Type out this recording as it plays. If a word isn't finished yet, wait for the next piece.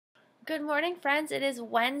Good morning, friends. It is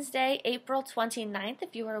Wednesday, April 29th.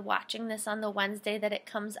 If you are watching this on the Wednesday that it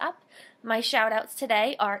comes up, my shout outs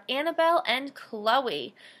today are Annabelle and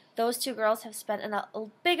Chloe. Those two girls have spent a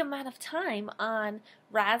big amount of time on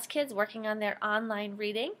Raz Kids working on their online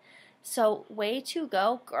reading. So way to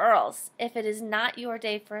go, girls. If it is not your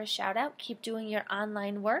day for a shout out, keep doing your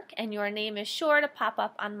online work and your name is sure to pop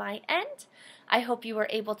up on my end. I hope you were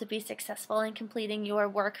able to be successful in completing your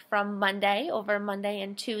work from Monday over Monday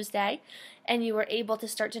and Tuesday, and you were able to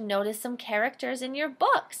start to notice some characters in your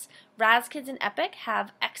books. Raz Kids and Epic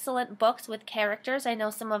have excellent books with characters. I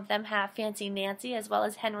know some of them have Fancy Nancy as well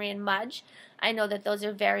as Henry and Mudge. I know that those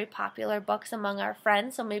are very popular books among our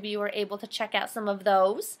friends, so maybe you were able to check out some of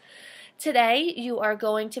those. Today you are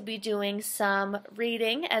going to be doing some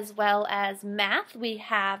reading as well as math. We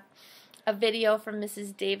have a video from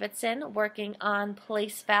Mrs. Davidson working on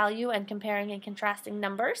place value and comparing and contrasting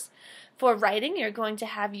numbers. For writing, you're going to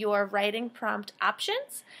have your writing prompt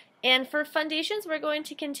options. And for foundations, we're going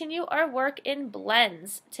to continue our work in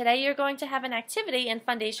blends. Today you're going to have an activity in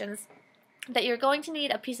foundations that you're going to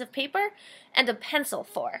need a piece of paper and a pencil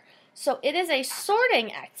for. So it is a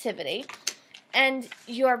sorting activity. And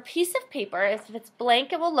your piece of paper, if it's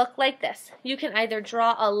blank, it will look like this. You can either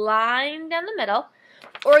draw a line down the middle,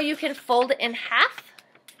 or you can fold it in half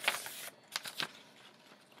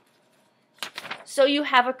so you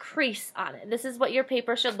have a crease on it. This is what your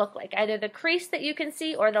paper should look like, either the crease that you can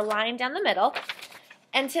see or the line down the middle.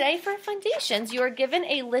 And today for foundations, you are given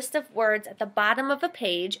a list of words at the bottom of a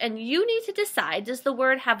page, and you need to decide, does the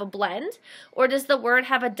word have a blend or does the word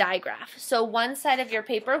have a digraph? So one side of your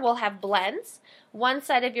paper will have blends, one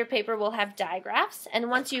side of your paper will have digraphs, and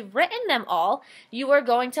once you've written them all, you are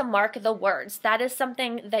going to mark the words. That is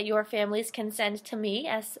something that your families can send to me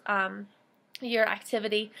as your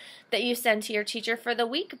activity that you send to your teacher for the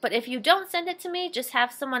week. But if you don't send it to me, just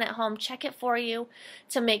have someone at home check it for you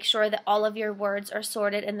to make sure that all of your words are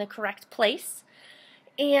sorted in the correct place.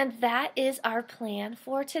 And that is our plan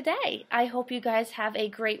for today. I hope you guys have a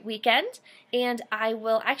great weekend, and I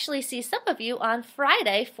will actually see some of you on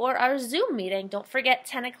Friday for our Zoom meeting. Don't forget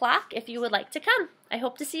 10 o'clock if you would like to come. I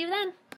hope to see you then.